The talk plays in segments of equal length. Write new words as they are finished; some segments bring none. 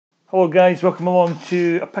Hello guys, welcome along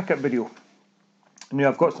to a pickup video. Now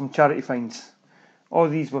I've got some charity finds. All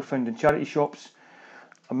these were found in charity shops.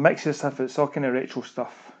 A mix of stuff, it's all kind of retro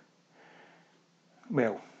stuff.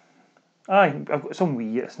 Well, I've got some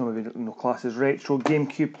Wii, it's no class as retro.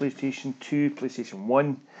 Gamecube, PlayStation 2, PlayStation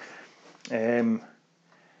 1.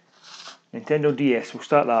 Nintendo DS, we'll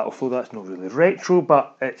start that, although that's not really retro,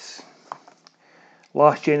 but it's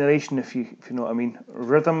last generation if you know what I mean.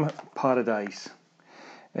 Rhythm Paradise.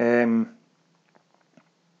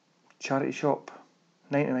 Charity shop,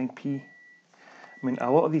 99p. I mean, a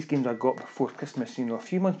lot of these games I got before Christmas, a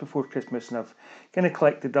few months before Christmas, and I've kind of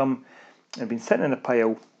collected them and been sitting in a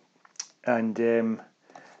pile. And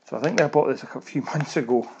so I think I bought this a few months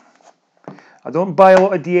ago. I don't buy a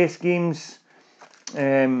lot of DS games.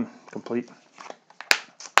 Complete.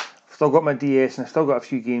 I've still got my DS and I've still got a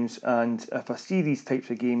few games, and if I see these types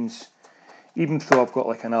of games, even though I've got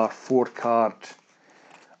like an R4 card,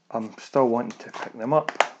 I'm still wanting to pick them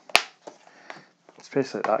up,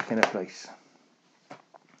 especially at that kind of price.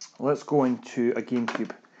 Let's go into a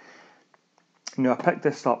GameCube. Now I picked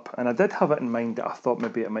this up and I did have it in mind that I thought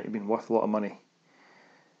maybe it might have been worth a lot of money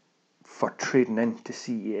for trading into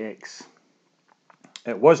CEX.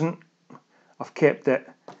 It wasn't. I've kept it.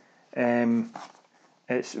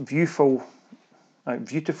 It's Viewful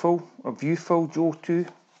Joe 2.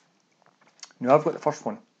 Now I've got the first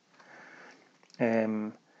one.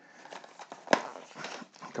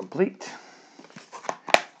 Complete.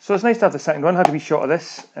 So it's nice to have the second one. I had a wee shot of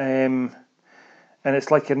this, and it's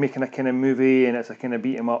like you're making a kind of movie, and it's a kind of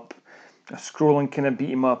beat 'em up, a scrolling kind of beat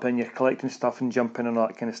 'em up, and you're collecting stuff and jumping and all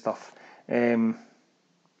that kind of stuff. And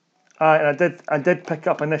I did pick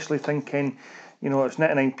up initially thinking, it's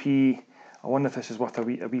 99p. I wonder if this is worth a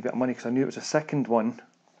wee bit of money, because I knew it was a second one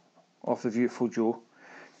of the Beautiful Joe.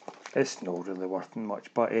 It's not really worth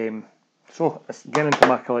much, but so it's getting into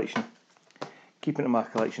my collection, keeping it in my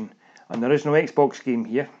collection. And there is no Xbox game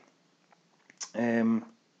here. I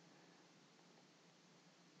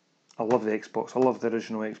love the Xbox. I love the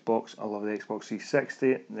original Xbox. I love the Xbox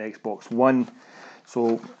 360, the Xbox One.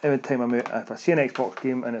 So every time I'm out, if I see an Xbox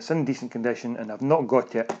game and it's in decent condition and I've not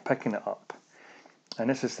got it, I'm picking it up. And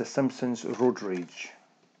this is The Simpsons Road Rage.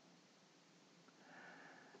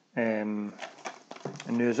 And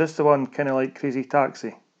now is this the one kind of like Crazy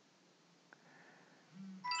Taxi?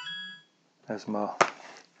 There's my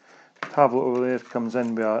tablet over there, comes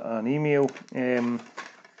in with an email.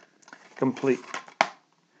 Complete.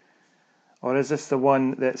 Or is this the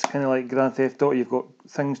one that's kind of like Grand Theft Auto? You've got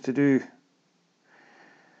things to do,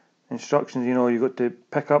 instructions, you've got to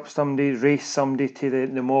pick up somebody, race somebody to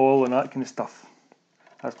the mall and that kind of stuff.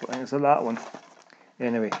 I think it's that one.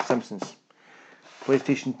 Anyway, Simpsons.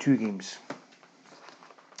 PlayStation 2 games.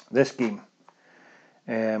 This game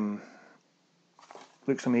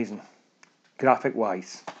looks amazing, graphic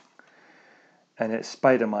wise. And it's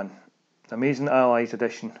Spider-Man, Amazing Allies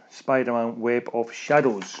Edition, Spider-Man Web of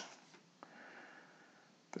Shadows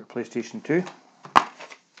for PlayStation 2.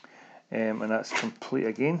 And that's complete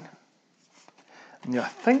again. Now I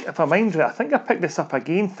think, if I mind right, I picked this up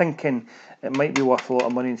again thinking it might be worth a lot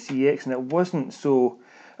of money in CEX, and it wasn't. So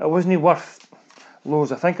it wasn't worth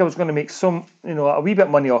loads. I think I was going to make some, a wee bit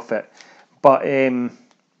of money off it. But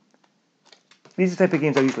these are the type of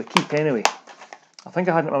games I usually keep anyway. I think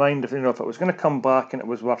I had in my mind if it was going to come back and it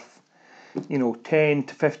was worth, 10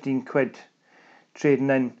 to 15 quid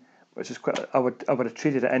trading in, which is quite. I would have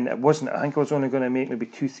traded it in. It wasn't. I think I was only going to make maybe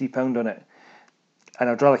 £2-3 on it,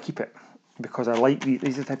 and I'd rather keep it because I like these.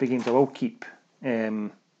 These are the type of games I will keep.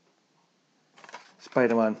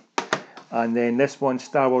 Spider-Man, and then this one,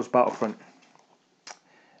 Star Wars Battlefront.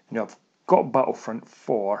 Now I've got Battlefront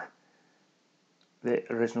for the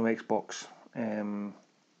original Xbox.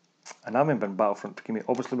 And I remember in Battlefront came out.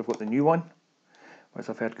 Obviously we've got the new one, which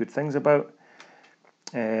I've heard good things about.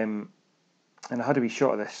 And I had a wee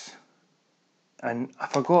shot of this. And I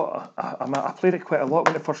forgot, I played it quite a lot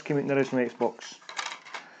when it first came out in the original Xbox.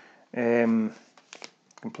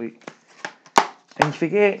 Complete. And you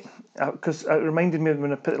forget, because it reminded me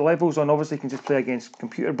when I put the levels on, obviously you can just play against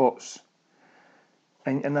computer bots.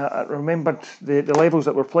 And I remembered the levels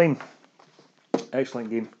that we're playing. Excellent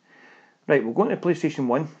game. Right, we'll go into PlayStation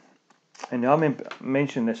 1. And I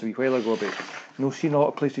mentioned this a wee while ago about seeing a lot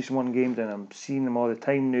of PlayStation 1 games, and I'm seeing them all the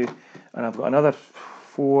time now. And I've got another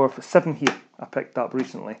 7 here I picked up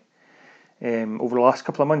recently. Over the last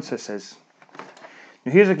couple of months, this is.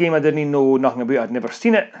 Now here's a game I didn't know nothing about, I'd never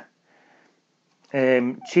seen it.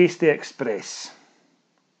 Chase the Express.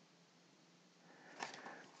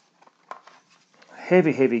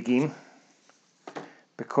 Heavy game,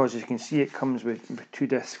 because as you can see it comes with 2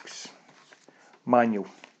 discs manual.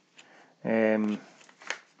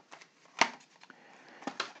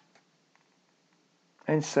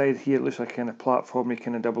 Inside here it looks like a kind of platformy,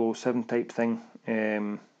 kind of 007 type thing.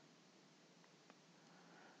 It's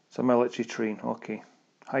a military train, okay.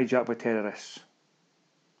 Hijacked by terrorists.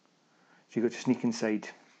 So you got to sneak inside.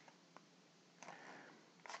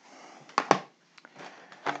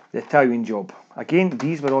 The Italian Job. Again,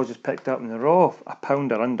 these were all just picked up and they're all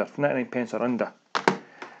 £1 or under, 99p or under.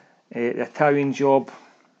 The Italian Job.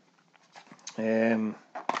 Again,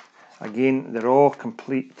 they're all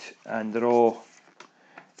complete and they're all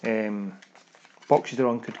boxes are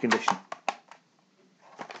on good condition.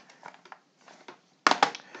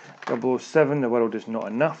 007, The World Is Not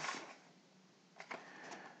Enough.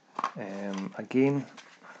 Again,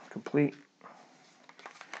 complete.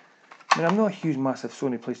 I mean, I'm not a huge, massive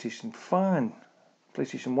Sony PlayStation fan,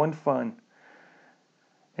 PlayStation 1 fan,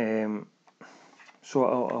 so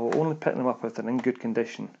I'll only pick them up if they're in good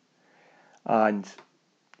condition, and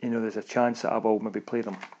you know, there's a chance that I will maybe play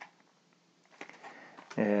them.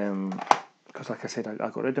 Because like I said, I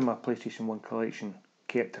got rid of my PlayStation 1 collection,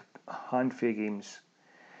 kept a handful of games,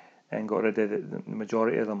 and got rid of the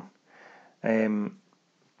majority of them.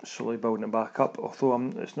 Slowly building it back up,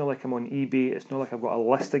 although it's not like I'm on eBay, it's not like I've got a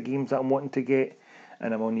list of games that I'm wanting to get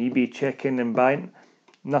and I'm on eBay checking and buying,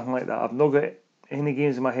 nothing like that. I've not got any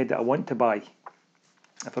games in my head that I want to buy.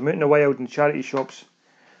 If I'm out in the wild in charity shops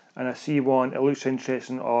and I see one, it looks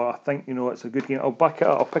interesting, or I think, you know, it's a good game, I'll back it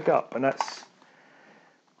up, I'll pick it up. And that's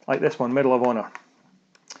like this one, Medal of Honor.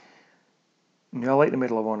 You know, I like the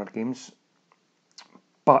Medal of Honor games,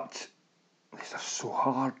 but these are so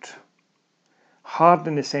hard. Hard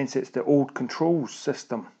in the sense it's the old control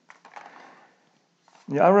system.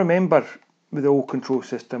 You know, I remember with the old control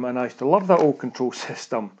system, and I used to love that old control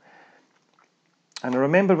system. And I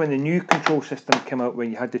remember when the new control system came out,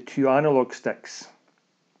 when you had the 2 analog sticks,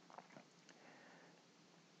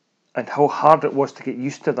 and how hard it was to get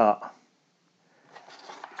used to that.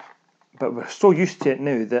 But we're so used to it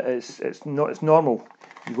now that it's normal.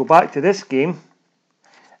 You go back to this game,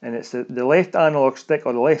 and it's the left analog stick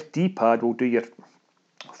or the left D-pad will do your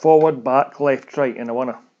forward, back, left, right in a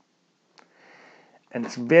winner. And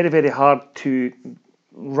it's very, very hard to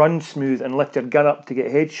run smooth and lift your gun up to get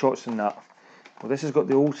headshots and that. Well, this has got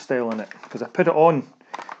the old style in it, because I put it on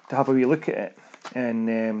to have a wee look at it,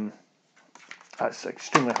 and that's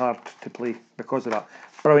extremely hard to play because of that.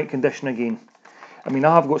 Brilliant condition again. I mean,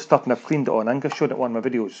 I have got stuff and I've cleaned it on. I think I showed it in one of my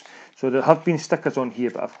videos. So there have been stickers on here,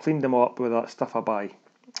 but I've cleaned them up with that stuff I buy.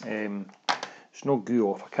 It's no goo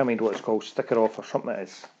off, I can't remember what it's called, sticker off or something it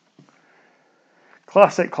is.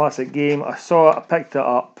 Classic game. I saw it, I picked it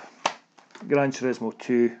up. Gran Turismo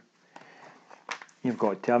 2. You've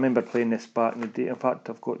got to, I remember playing this back in the day. In fact,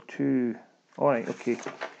 I've got 2, alright, okay.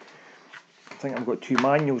 I think I've got 2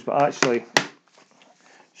 manuals, but actually,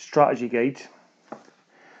 strategy guide.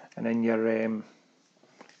 And then your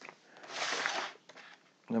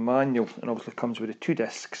the manual, and obviously comes with the 2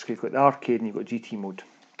 discs. You've got the arcade and you've got GT mode.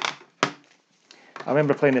 I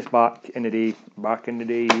remember playing this back in the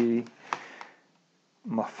day.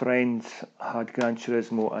 My friends had Gran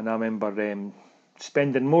Turismo, and I remember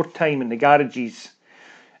spending more time in the garages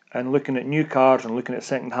and looking at new cars and looking at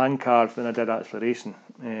second-hand cars than I did actually racing.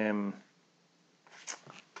 You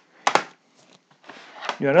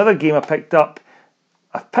know, another game I've picked up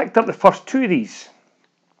the first 2 of these.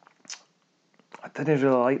 I didn't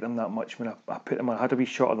really like them that much when I put them on. I had a wee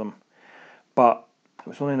shot of them, but it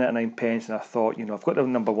was only 99p, and I thought, you know, I've got the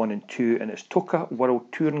number 1 and 2, and it's Toka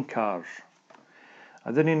World Touring Cars.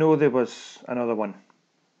 I didn't know there was another one.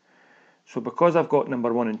 So because I've got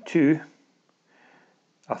number 1 and 2,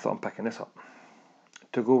 I thought I'm picking this up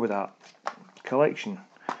to go with that collection.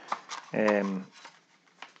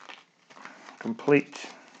 Complete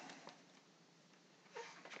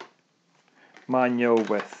manual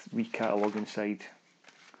with wee catalogue inside.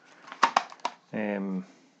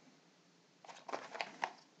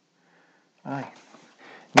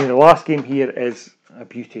 Now the last game here is a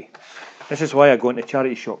beauty. This is why I go into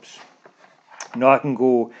charity shops. Now I can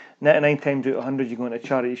go 99 times out of 100 you go into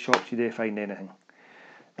charity shops, you don't find anything.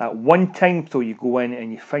 That one time though you go in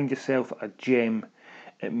and you find yourself a gem,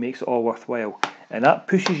 it makes it all worthwhile. And that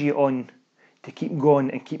pushes you on to keep going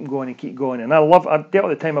and keep going and keep going. And I do it all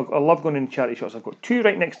the time, I love going in charity shops. I've got 2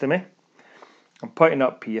 right next to me. I'm pointing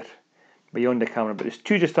up here, beyond the camera, but there's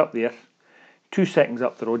 2 just up there, 2 seconds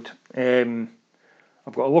up the road.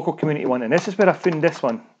 I've got a local community one, and this is where I found this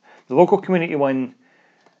one. The local community one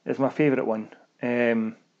is my favourite one.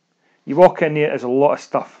 You walk in there, there's a lot of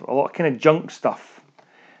stuff, a lot of kind of junk stuff,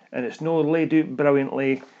 and it's no laid out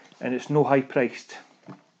brilliantly, and it's no high priced.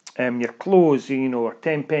 your clothes, you know, or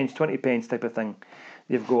 10 pence, 20 pence type of thing.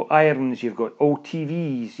 You've got irons, you've got old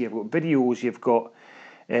TVs, you've got videos, you've got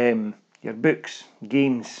your books,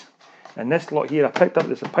 games. And this lot here, I picked up,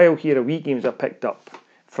 there's a pile here of Wii games I picked up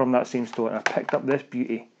from that same store. And I picked up this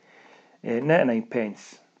beauty, 99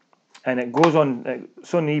 pence. And it goes on,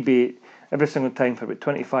 it's on eBay every single time for about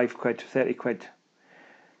 25 quid, 30 quid.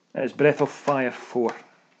 And it's Breath of Fire 4.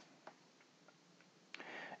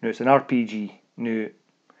 Now it's an RPG. Now,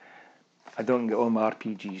 I don't get all my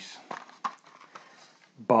RPGs.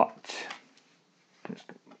 But it's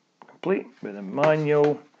complete with a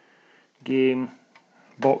manual, game,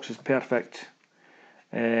 box is perfect.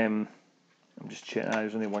 I'm just checking,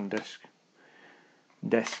 there's only one disc.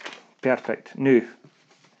 Perfect. Now,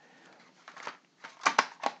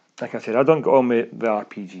 like I said, I don't get all the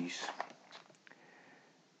RPGs.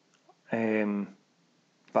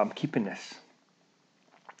 But I'm keeping this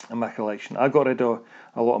in my collection. I got rid of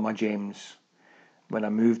a lot of my gems when I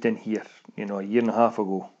moved in here, you know, a year and a half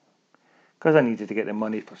ago, because I needed to get the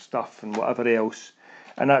money for stuff and whatever else.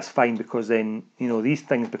 And that's fine, because then, you know, these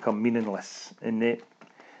things become meaningless. In the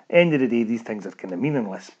end of the day, these things are kind of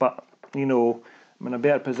meaningless. But, you know, I'm in a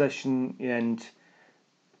better position, and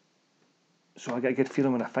so I get a good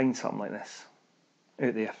feeling when I find something like this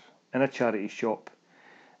out there in a charity shop.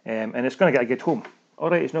 And it's going to get a good home.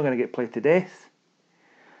 Alright, it's not going to get played to death,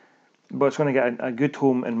 but it's going to get a good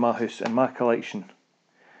home in my house, in my collection.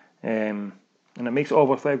 And it makes it all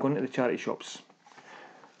worthwhile going to the charity shops.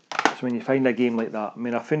 So when you find a game like that, I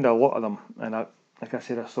mean, I found a lot of them, and like I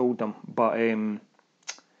said, I sold them, but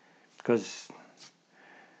because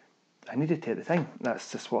I needed to at the time.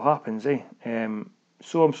 That's just what happens, eh?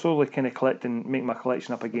 So I'm slowly kind of collecting, making my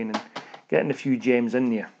collection up again, and getting a few gems in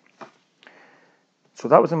there. So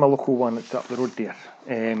that was in my local one that's up the road there.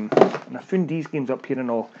 And I found these games up here and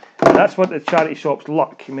all. And that's what the charity shop's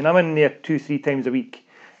luck. I mean, I'm in there 2-3 times a week,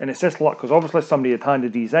 and it's just luck, because obviously somebody had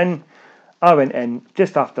handed these in. I went in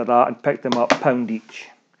just after that and picked them up, £1 each.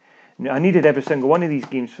 Now, I needed every single one of these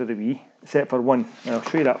games for the Wii, except for one, and I'll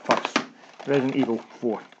show you that first. Resident Evil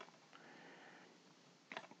 4.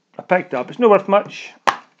 I picked it up. It's not worth much,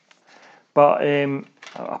 but I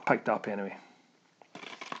picked it up anyway.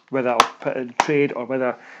 Whether I'll put it in trade, or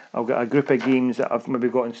whether I'll get a group of games that I've maybe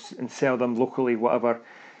got and sell them locally, whatever.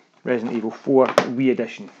 Resident Evil 4 Wii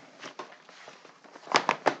Edition.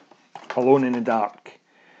 Alone in the Dark.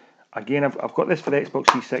 Again, I've got this for the Xbox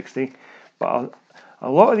 360, but a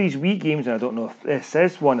lot of these Wii games, and I don't know if this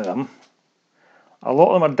is one of them, a lot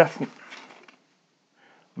of them are different.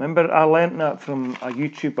 Remember, I learnt that from a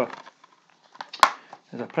YouTuber.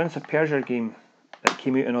 There's a Prince of Persia game that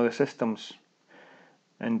came out on all the systems,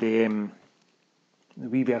 and the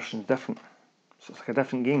Wii version's different, so it's like a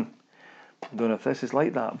different game. I don't know if this is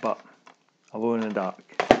like that, but Alone in the Dark.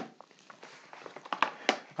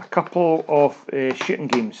 A couple of shooting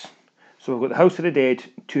games. So we've got the House of the Dead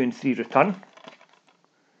 2 and 3 Return.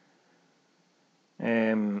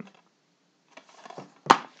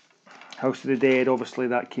 House of the Dead, obviously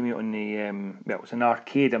that came out on the, well, it was an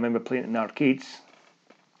arcade. I remember playing it in arcades.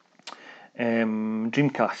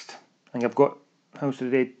 Dreamcast. I think I've got House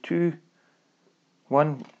of the Dead 2,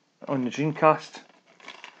 1 on the Dreamcast.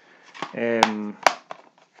 And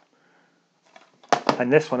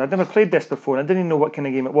this one, I'd never played this before, and I didn't know what kind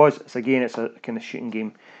of game it was. It's a kind of shooting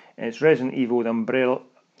game. And it's Resident Evil, the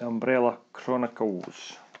Umbrella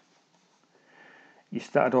Chronicles. You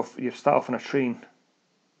start off on a train,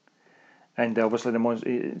 and obviously the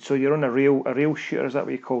monsters. So you're on a rail shooter. Is that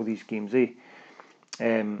what you call these games? Eh?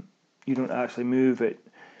 You don't actually move it.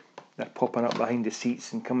 They're popping up behind the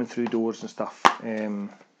seats and coming through doors and stuff.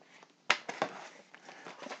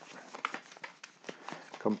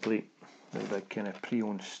 Complete with a kind of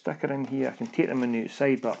pre-owned sticker in here. I can take them on the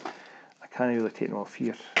outside, but I can't really take them off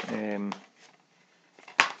here. And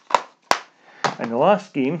the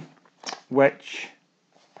last game, which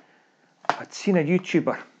I'd seen a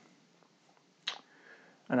YouTuber,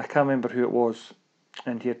 and I can't remember who it was,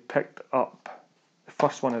 and he had picked up the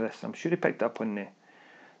first one of this. I'm sure he picked it up on the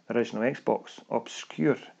original Xbox.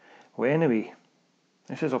 Obscure. Well, anyway,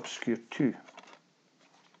 this is Obscure 2.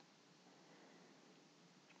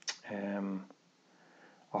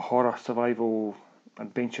 A horror survival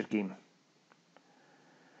adventure game.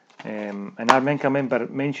 And I think I remember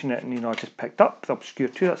mentioning it, and I just picked up the Obscure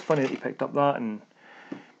 2. That's funny that he picked up that, and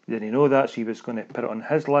he didn't know that, so he was going to put it on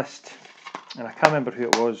his list. And I can't remember who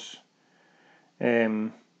it was.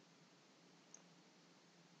 So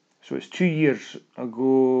it's 2 years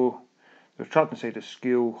ago. They were trapped inside a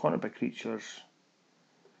school, haunted by creatures.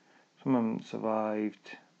 Some of them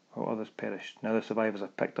survived, while others perished. Now the survivors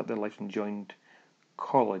have picked up their lives and joined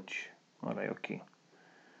college. Alright, okay.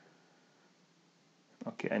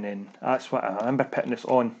 Okay, and then that's what I remember putting this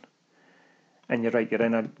on. And you're right, you're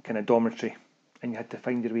in a kind of dormitory, and you had to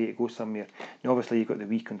find your way to go somewhere. Now, obviously, you got the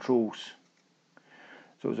Wii controls,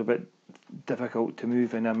 so it was a bit difficult to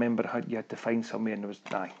move. And I remember you had to find somewhere, and there was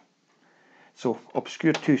So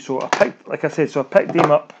Obscure 2. So I picked, like I said, so I picked them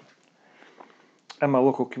up in my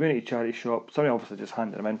local community charity shop. Somebody obviously just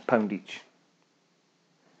handed them in, £1 each.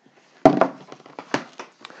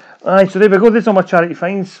 So there we go. These are my charity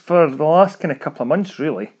finds for the last kind of couple of months,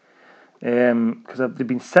 really. Because they've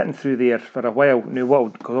been sitting through there for a while. Now,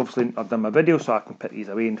 because obviously I've done my video, so I can put these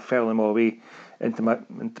away and file them all away into my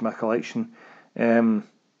collection. That's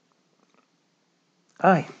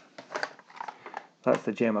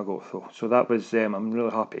the gem I got though. So that was I'm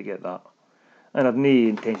really happy to get that. And I've no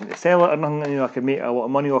intention to sell it or nothing. I could make a lot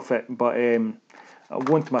of money off it, but I'll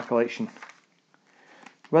go into my collection.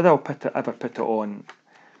 Whether I'll ever put it on,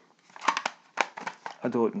 I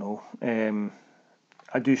don't know.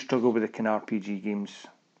 I do struggle with the kind of RPG games.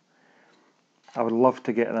 I would love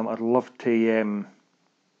to get them. I'd love to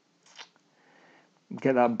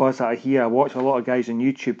get that buzz out of here. I watch a lot of guys on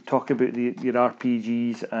YouTube talk about their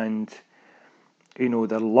RPGs and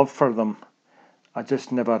their love for them. I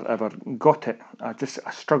just never ever got it. I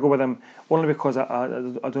struggle with them only because I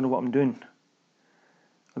don't know what I'm doing.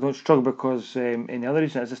 I don't struggle because any other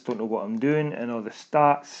reason. I just don't know what I'm doing and all the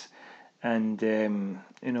stats and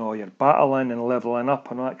you're battling and leveling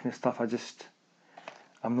up and all that kind of stuff.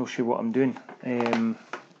 I'm not sure what I'm doing.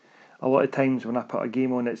 A lot of times when I put a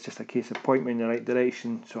game on, it's just a case of point me in the right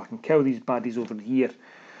direction so I can kill these baddies over here,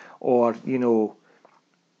 or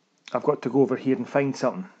I've got to go over here and find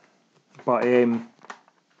something. But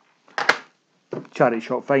charity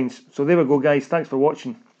shop finds. So there we go, guys. Thanks for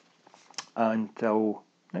watching. Until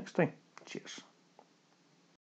next time. Cheers.